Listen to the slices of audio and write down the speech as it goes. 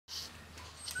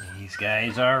These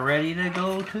guys are ready to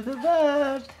go to the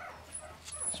vet.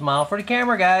 Smile for the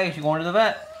camera, guys. You're going to the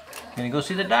vet. Gonna go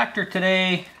see the doctor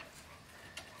today.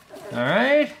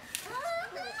 Alright?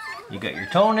 You got your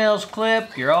toenails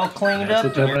clipped. You're all cleaned up.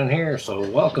 That's what's happening here. So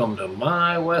welcome to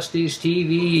My Westies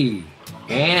TV.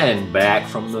 And back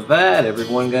from the vet.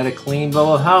 Everyone got a clean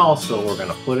bill of health. So we're going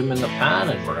to put them in the pen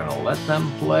and we're going to let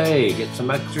them play. Get some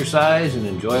exercise and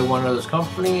enjoy one another's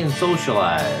company and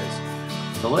socialize.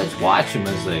 So let's watch them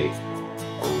as they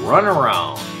run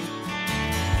around.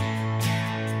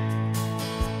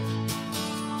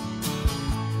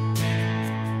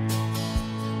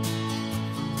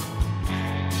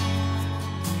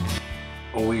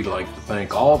 We'd like to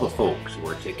thank all the folks who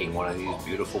are taking one of these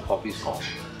beautiful puppies home.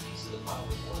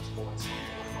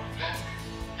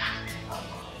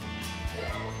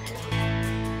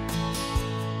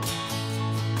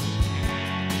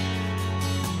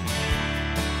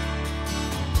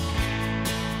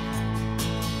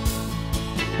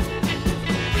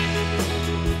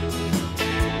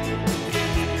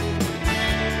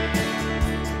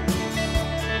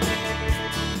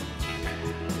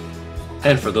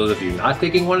 And for those of you not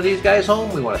taking one of these guys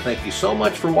home, we want to thank you so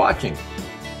much for watching.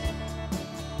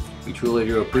 We truly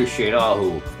do appreciate all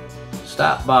who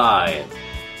stop by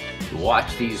and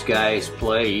watch these guys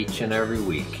play each and every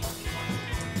week.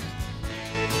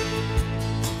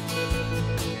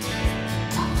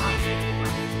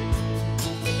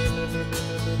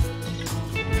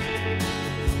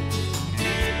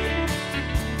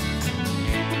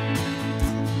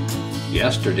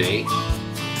 Yesterday,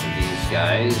 these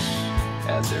guys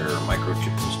had their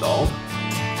microchip installed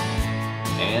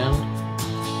and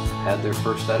had their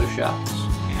first set of shots.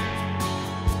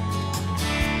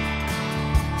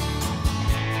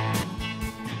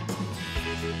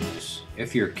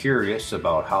 If you're curious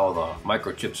about how the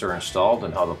microchips are installed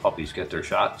and how the puppies get their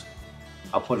shots,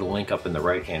 I'll put a link up in the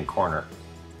right hand corner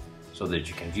so that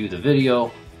you can view the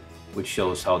video which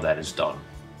shows how that is done.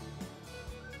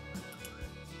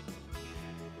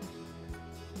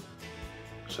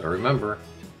 So remember,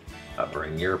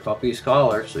 bring your puppy's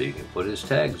collar so you can put his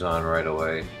tags on right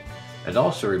away. And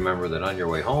also remember that on your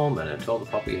way home and until the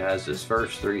puppy has his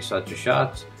first 3 sets of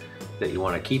shots, that you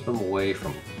want to keep him away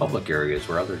from public areas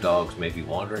where other dogs may be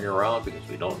wandering around because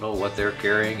we don't know what they're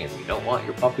carrying and we don't want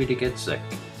your puppy to get sick.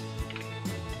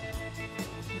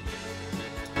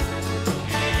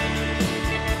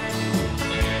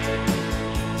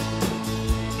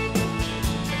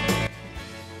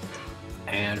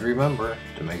 And remember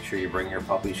to make sure you bring your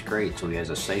puppy's crate so he has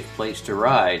a safe place to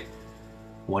ride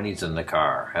when he's in the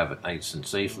car. Have it nice and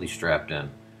safely strapped in.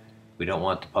 We don't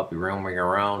want the puppy roaming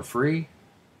around free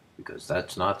because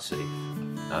that's not safe.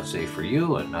 Not safe for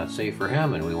you and not safe for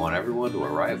him, and we want everyone to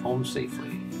arrive home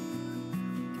safely.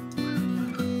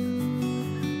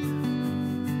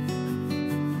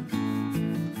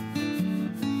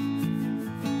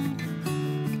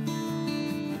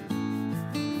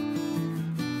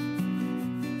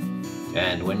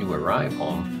 And when you arrive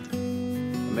home,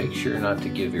 make sure not to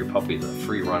give your puppy the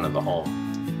free run of the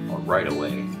home or right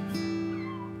away,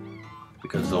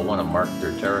 because they'll want to mark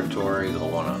their territory, they'll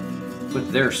want to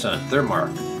put their scent, their mark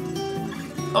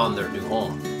on their new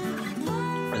home.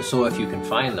 And so if you can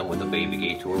find them with a baby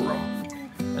gate to a room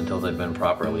until they've been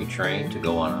properly trained to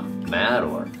go on a mat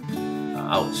or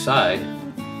outside,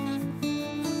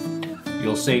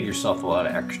 you'll save yourself a lot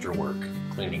of extra work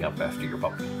cleaning up after your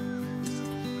puppy.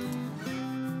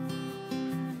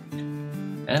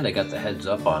 And I got the heads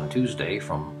up on Tuesday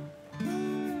from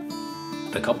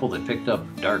the couple that picked up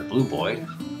Dark Blue Boy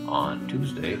on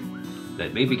Tuesday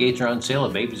that baby gates are on sale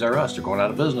at Babies R Us. They're going out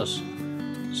of business.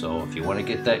 So if you want to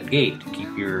get that gate to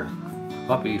keep your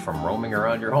puppy from roaming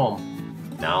around your home,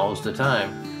 now's the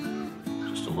time.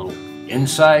 Just a little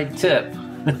inside tip.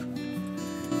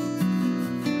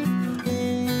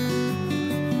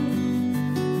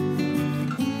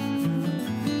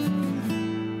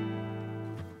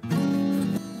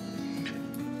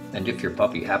 And if your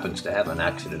puppy happens to have an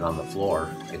accident on the floor,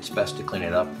 it's best to clean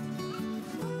it up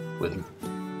with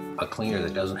a cleaner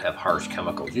that doesn't have harsh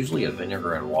chemicals. Usually a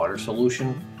vinegar and water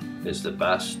solution is the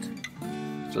best,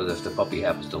 so that if the puppy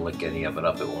happens to lick any of it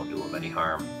up, it won't do him any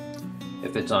harm.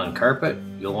 If it's on carpet,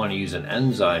 you'll want to use an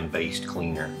enzyme-based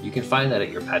cleaner. You can find that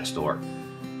at your pet store.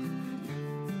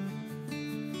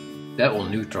 That will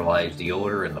neutralize the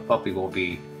odor and the puppy won't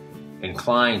be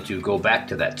inclined to go back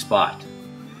to that spot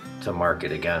to mark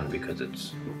it again because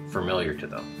it's familiar to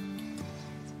them.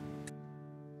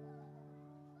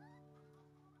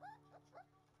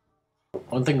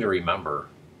 One thing to remember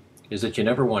is that you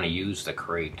never want to use the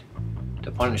crate to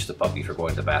punish the puppy for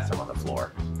going to the bathroom on the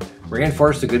floor.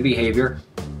 Reinforce the good behavior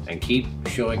and keep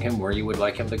showing him where you would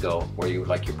like him to go, where you would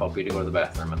like your puppy to go to the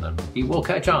bathroom, and then he will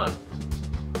catch on.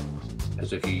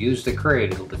 Because if you use the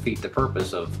crate, it'll defeat the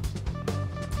purpose of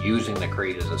using the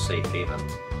crate as a safe haven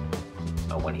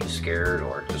when he's scared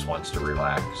or just wants to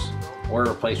relax, or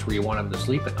a place where you want him to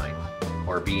sleep at night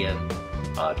or be in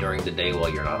during the day while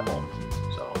you're not home.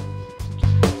 So.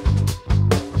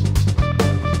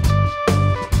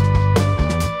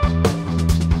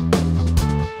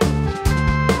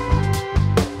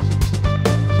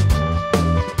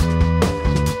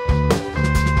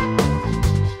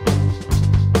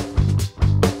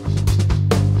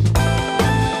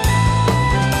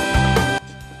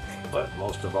 But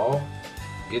most of all,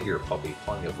 give your puppy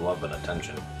plenty of love and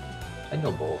attention, and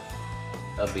you'll both.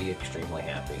 They'll be extremely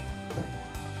happy.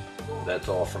 That's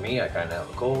all for me. I kind of have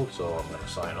a cold, so I'm going to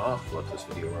sign off, let this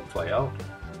video play out.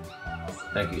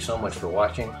 Thank you so much for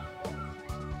watching.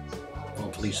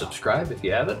 And please subscribe if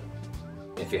you haven't.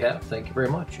 If you have, thank you very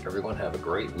much. Everyone have a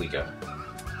great weekend.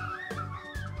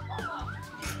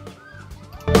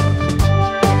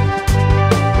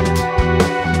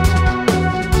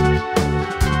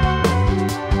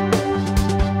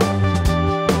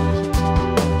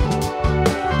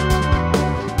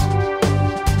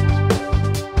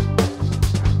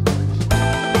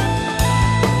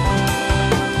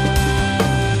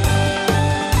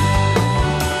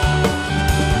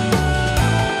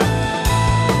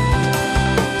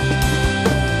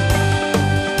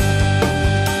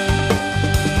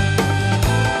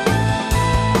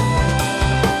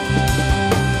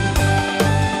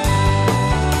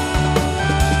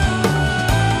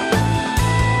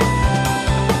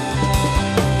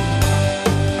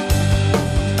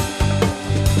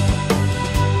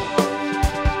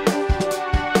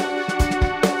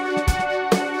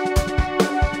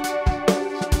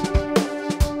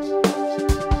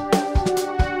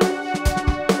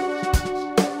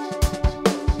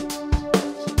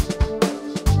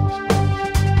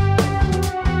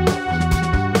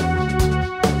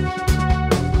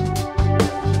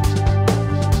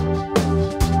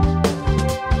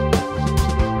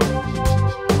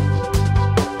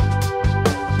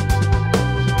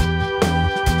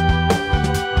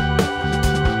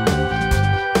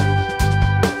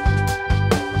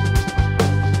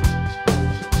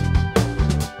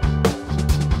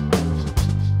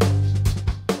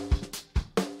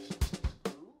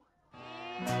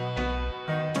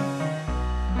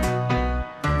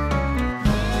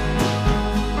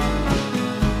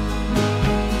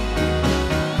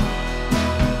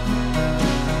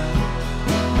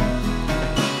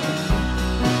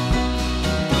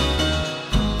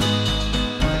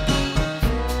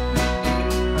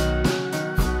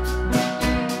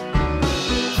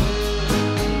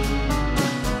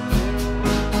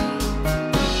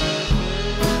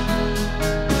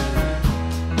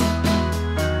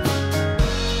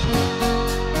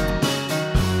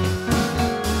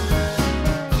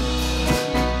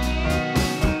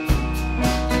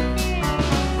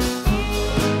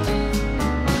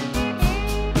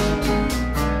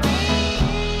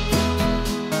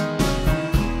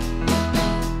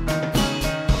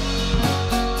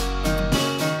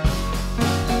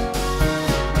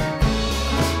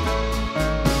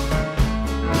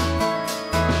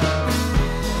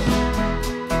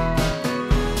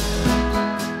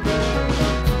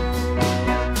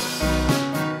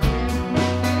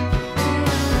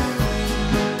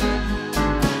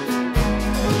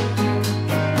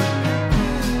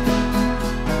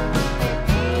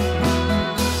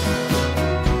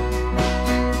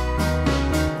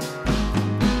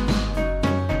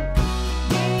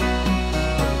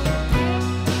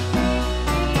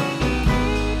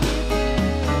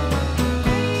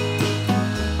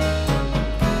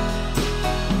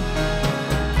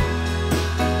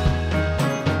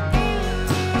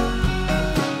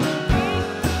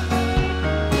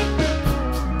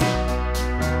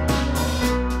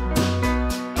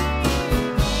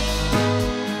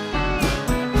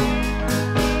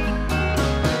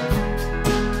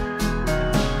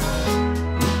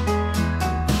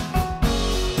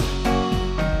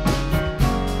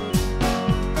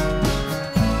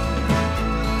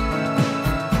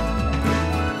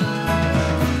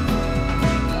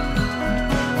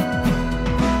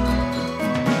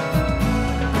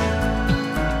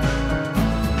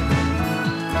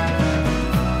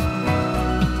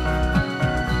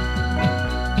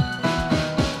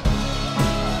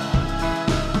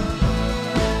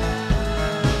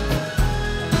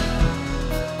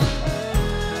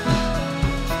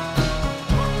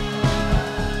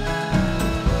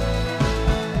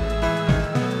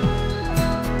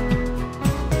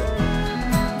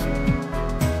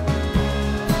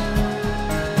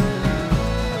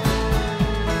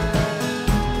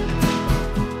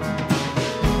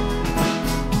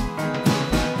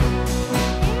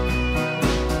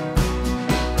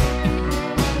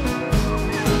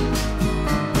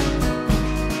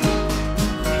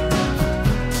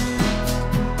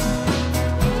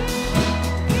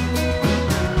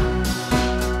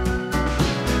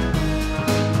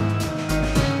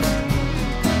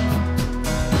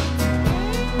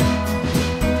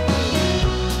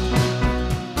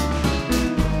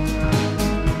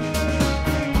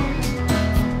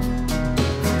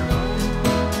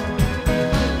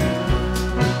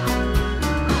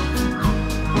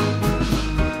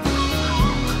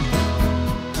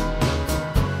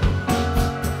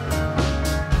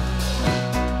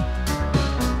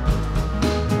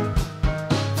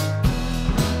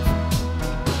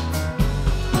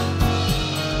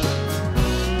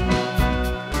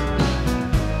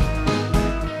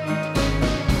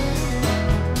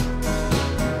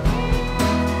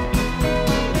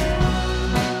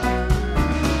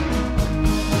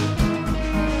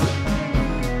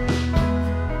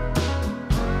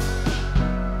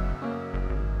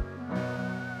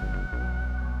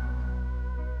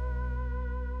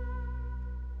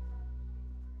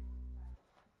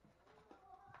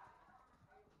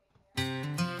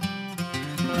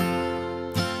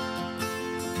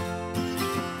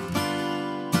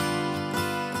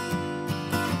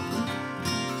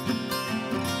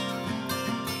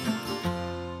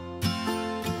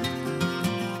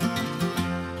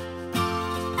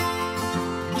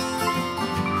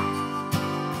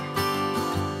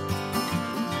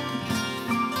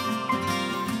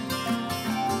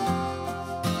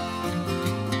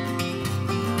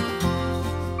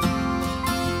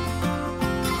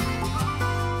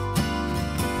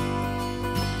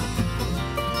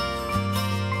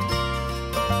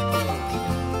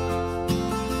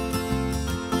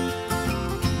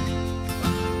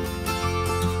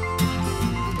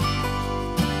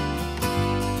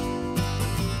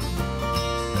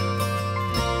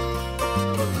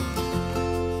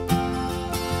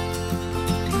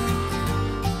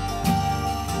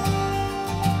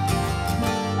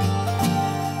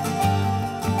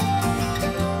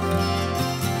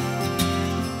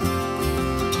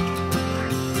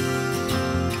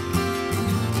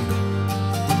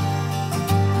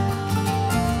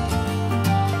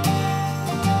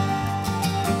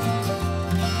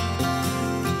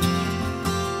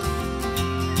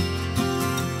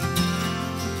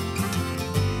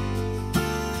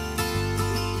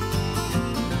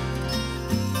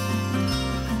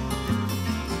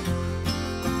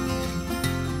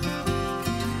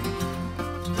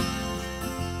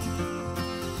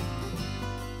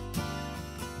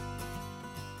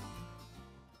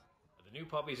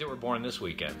 puppies that were born this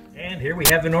weekend. And here we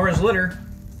have Vanora's litter.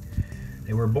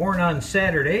 They were born on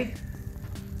Saturday.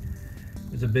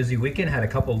 It was a busy weekend, had a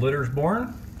couple litters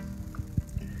born.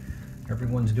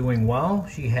 Everyone's doing well.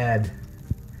 She had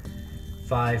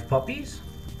 5 puppies.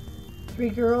 3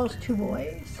 girls, 2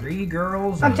 boys. 3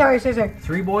 girls. I'm sorry.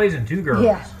 3 boys and 2 girls.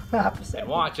 Yeah, opposite. And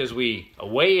watch as we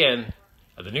weigh in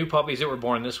of the new puppies that were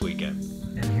born this weekend.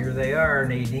 And here they are,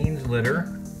 Nadine's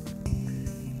litter.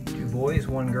 2 boys,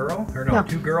 1 girl. Or no,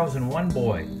 2 girls and 1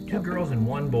 boy. 2 girls and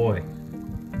 1 boy.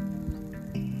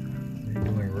 They're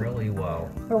doing really well.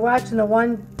 We're watching the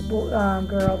one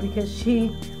girl because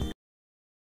she